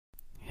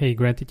Hey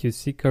Gratitude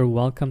Seeker,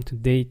 welcome to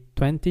day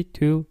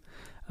 22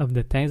 of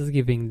the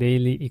Thanksgiving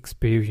Daily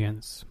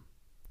Experience.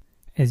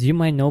 As you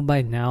might know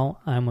by now,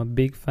 I'm a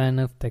big fan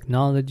of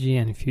technology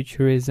and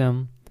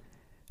futurism,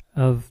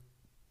 of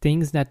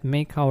things that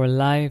make our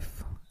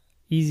life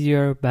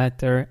easier,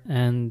 better,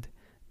 and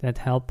that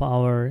help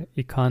our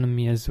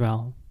economy as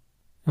well.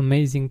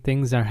 Amazing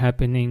things are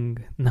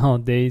happening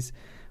nowadays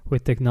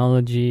with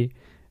technology.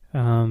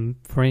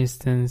 For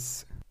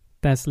instance,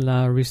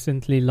 Tesla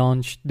recently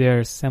launched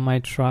their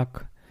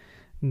semi-truck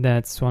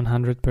that's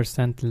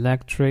 100%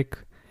 electric,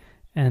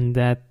 and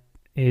that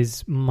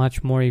is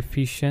much more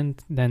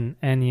efficient than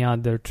any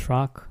other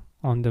truck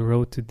on the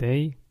road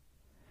today.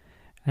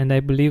 And I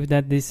believe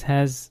that this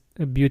has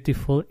a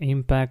beautiful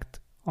impact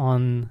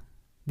on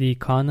the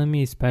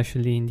economy,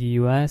 especially in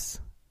the US,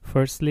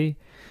 firstly,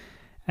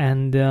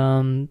 and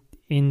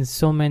in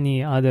so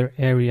many other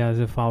areas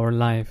of our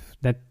life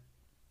that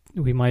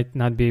we might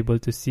not be able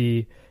to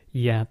see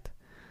yet.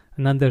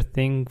 Another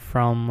thing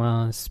from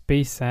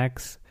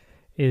SpaceX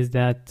is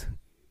that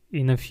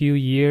in a few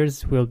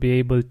years we'll be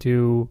able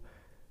to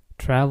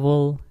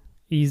travel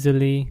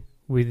easily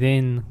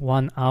within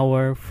 1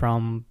 hour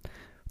from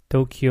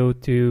Tokyo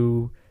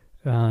to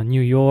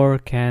New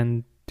York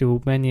and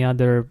to many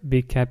other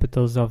big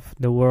capitals of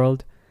the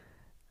world.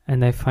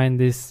 And I find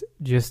this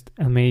just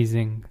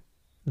amazing.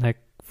 Like,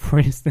 for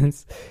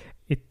instance,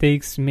 it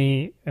takes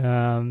me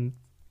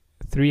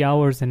 3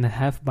 hours and a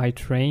half by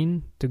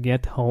train to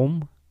get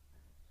home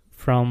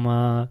from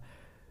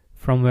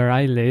where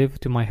I live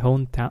to my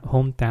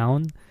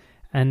hometown,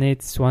 and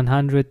it's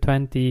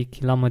 120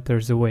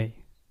 kilometers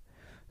away.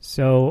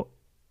 So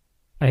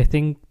I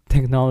think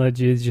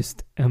technology is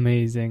just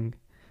amazing,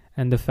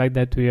 and the fact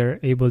that we are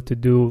able to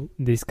do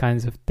these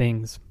kinds of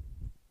things.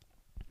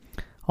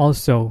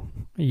 Also,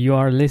 you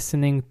are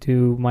listening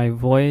to my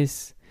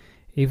voice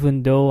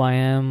even though I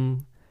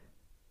am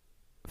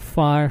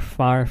far,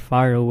 far,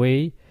 far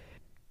away,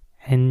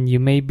 and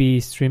you may be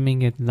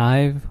streaming it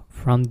live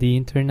from the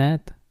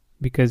internet,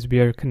 because we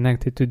are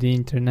connected to the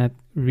internet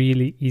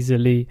really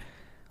easily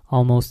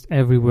almost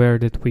everywhere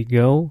that we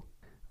go.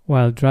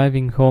 While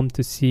driving home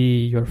to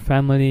see your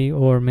family,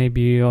 or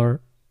maybe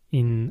you're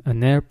in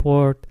an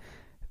airport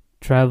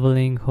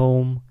traveling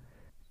home,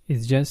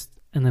 it's just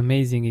an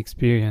amazing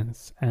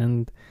experience.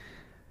 And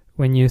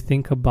when you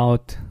think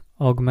about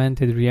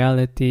augmented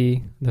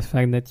reality, the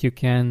fact that you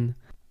can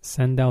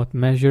send out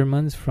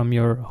measurements from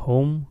your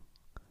home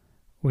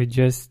with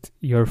just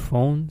your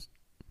phone,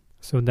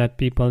 so that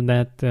people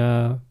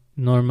that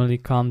normally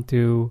come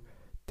to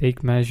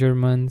take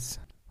measurements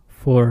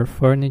for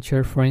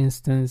furniture, for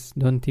instance,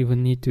 don't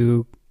even need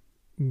to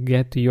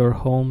get to your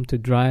home to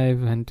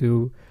drive and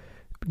to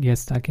get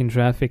stuck in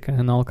traffic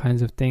and all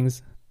kinds of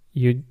things.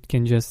 You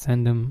can just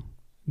send them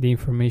the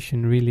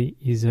information really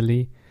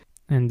easily.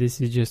 And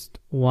this is just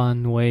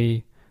one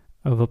way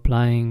of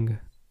applying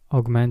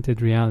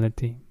augmented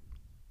reality.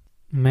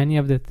 Many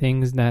of the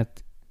things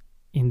that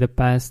in the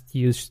past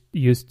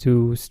used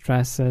to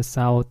stress us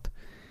out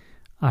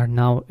are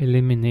now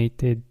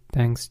eliminated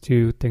thanks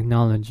to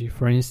technology.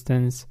 For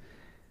instance,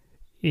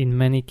 in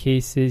many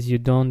cases you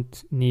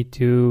don't need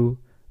to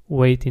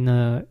wait in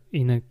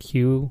a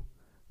queue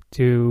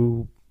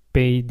to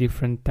pay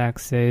different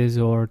taxes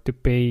or to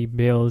pay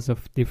bills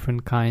of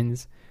different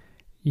kinds.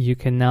 You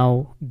can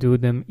now do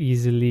them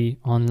easily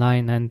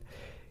online, and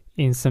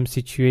in some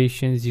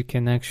situations you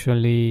can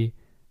actually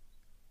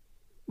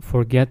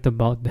forget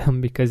about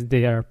them because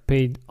they are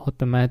paid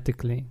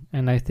automatically.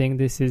 And I think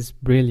this is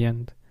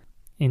brilliant.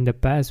 In the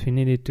past we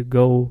needed to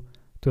go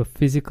to a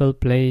physical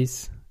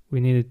place, we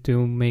needed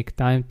to make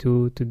time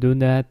to do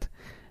that,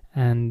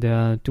 and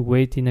to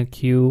wait in a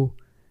queue,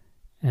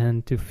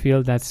 and to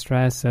feel that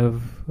stress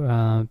of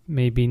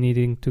maybe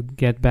needing to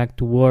get back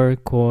to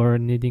work or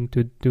needing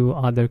to do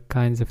other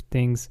kinds of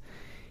things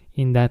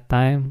in that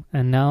time.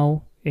 And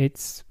now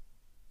it's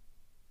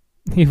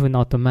even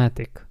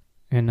automatic,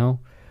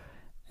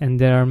 and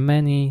there are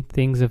many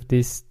things of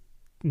this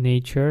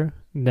nature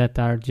that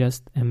are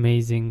just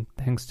amazing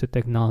thanks to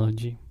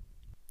technology.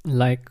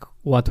 Like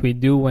what we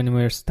do when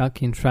we're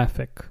stuck in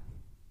traffic.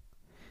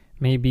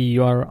 Maybe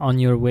you are on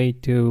your way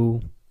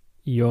to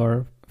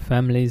your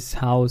family's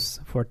house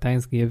for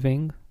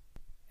Thanksgiving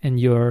and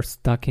you're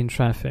stuck in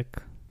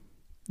traffic.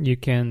 You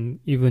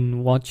can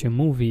even watch a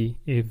movie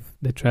if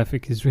the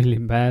traffic is really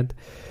bad,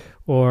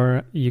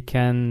 or you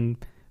can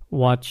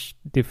watch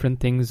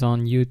different things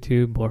on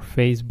YouTube or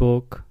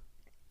Facebook.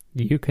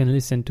 You can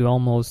listen to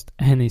almost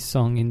any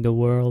song in the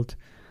world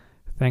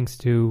thanks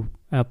to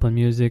Apple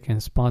Music and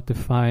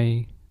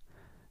Spotify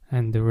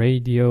and the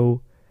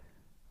radio.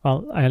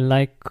 Well, I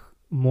like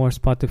more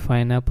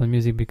Spotify and Apple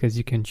Music because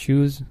you can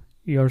choose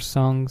your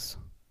songs.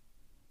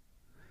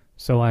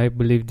 So I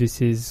believe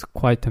this is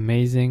quite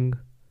amazing.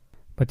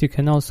 But you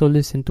can also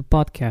listen to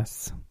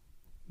podcasts.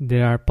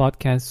 There are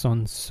podcasts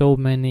on so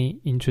many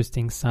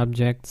interesting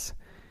subjects,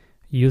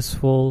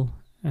 useful,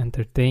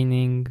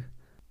 entertaining,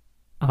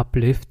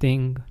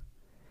 uplifting.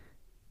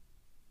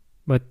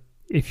 But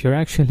if you're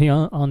actually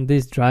on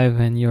this drive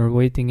and you're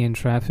waiting in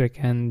traffic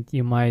and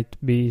you might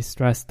be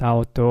stressed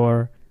out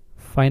or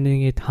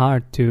finding it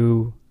hard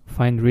to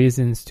find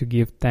reasons to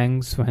give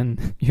thanks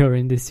when you're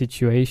in this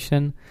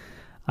situation,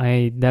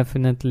 I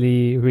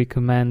definitely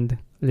recommend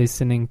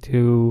listening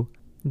to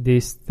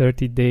this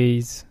 30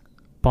 days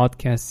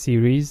podcast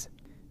series,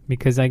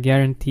 because I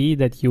guarantee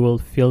that you will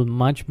feel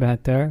much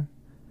better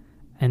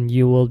and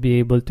you will be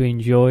able to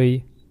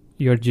enjoy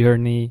your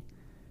journey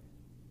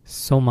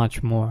so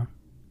much more.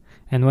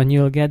 And when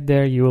you'll get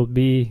there, you will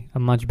be a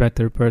much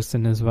better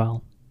person as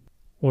well.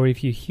 Or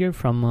if you hear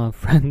from a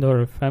friend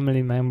or a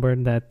family member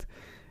that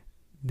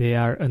they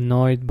are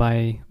annoyed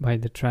by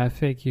the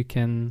traffic, you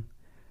can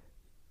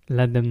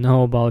let them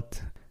know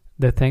about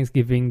the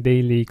Thanksgiving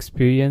daily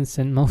experience,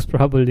 and most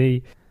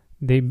probably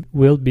they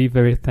will be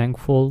very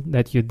thankful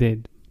that you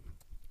did.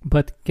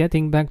 But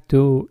getting back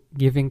to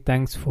giving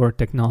thanks for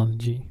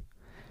technology,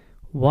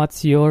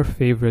 what's your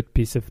favorite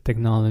piece of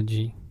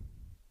technology?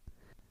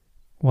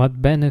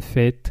 What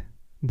benefit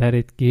that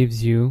it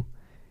gives you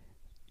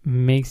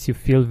makes you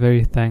feel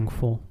very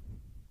thankful?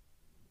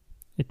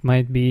 It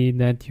might be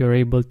that you're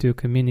able to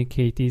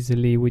communicate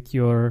easily with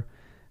your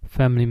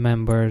family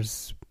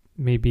members,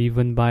 maybe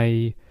even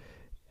by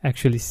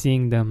actually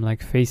seeing them,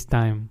 like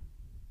FaceTime.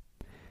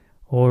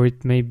 Or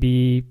it may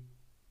be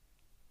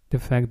the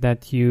fact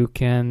that you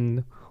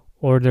can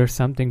order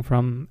something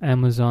from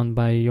Amazon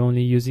by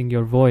only using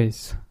your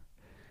voice.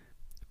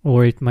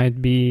 Or it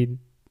might be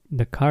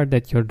the car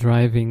that you're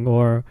driving,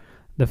 or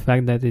the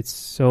fact that it's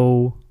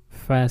so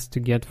fast to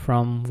get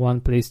from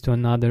one place to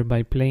another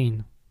by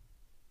plane.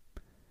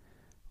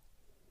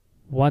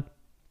 What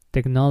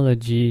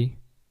technology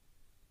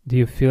do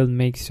you feel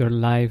makes your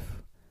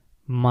life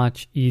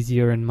much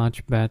easier and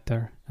much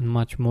better and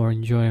much more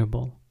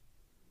enjoyable?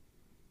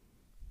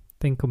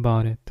 Think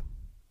about it.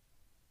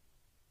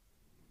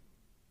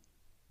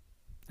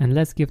 And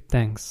let's give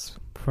thanks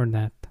for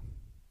that.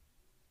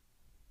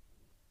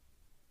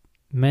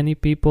 Many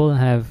people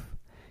have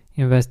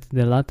invested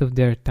a lot of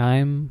their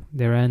time,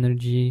 their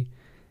energy,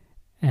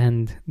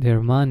 and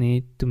their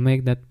money to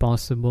make that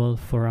possible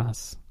for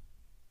us.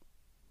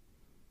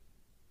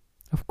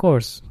 Of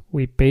course,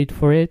 we paid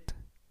for it,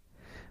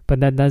 but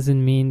that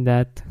doesn't mean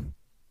that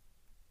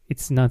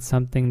it's not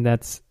something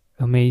that's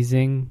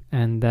amazing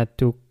and that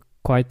took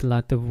quite a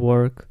lot of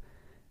work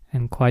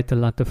and quite a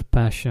lot of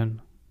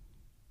passion.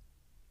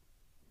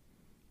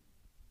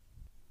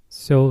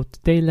 So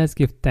today let's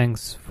give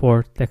thanks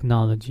for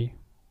technology,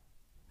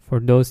 for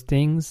those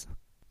things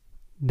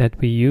that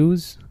we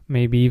use,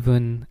 maybe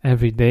even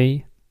every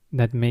day,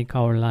 that make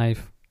our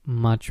life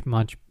much,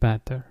 much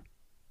better.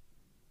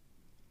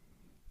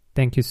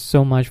 Thank you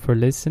so much for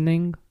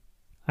listening.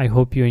 I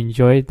hope you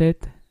enjoyed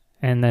it,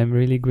 and I'm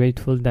really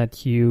grateful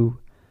that you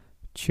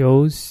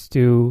chose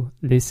to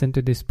listen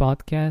to this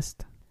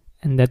podcast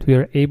and that we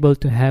are able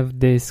to have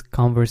this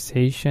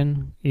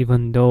conversation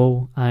even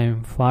though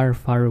I'm far,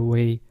 far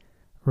away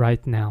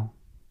right now.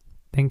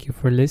 Thank you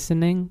for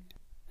listening,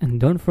 and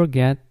don't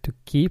forget to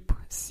keep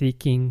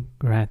seeking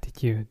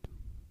gratitude.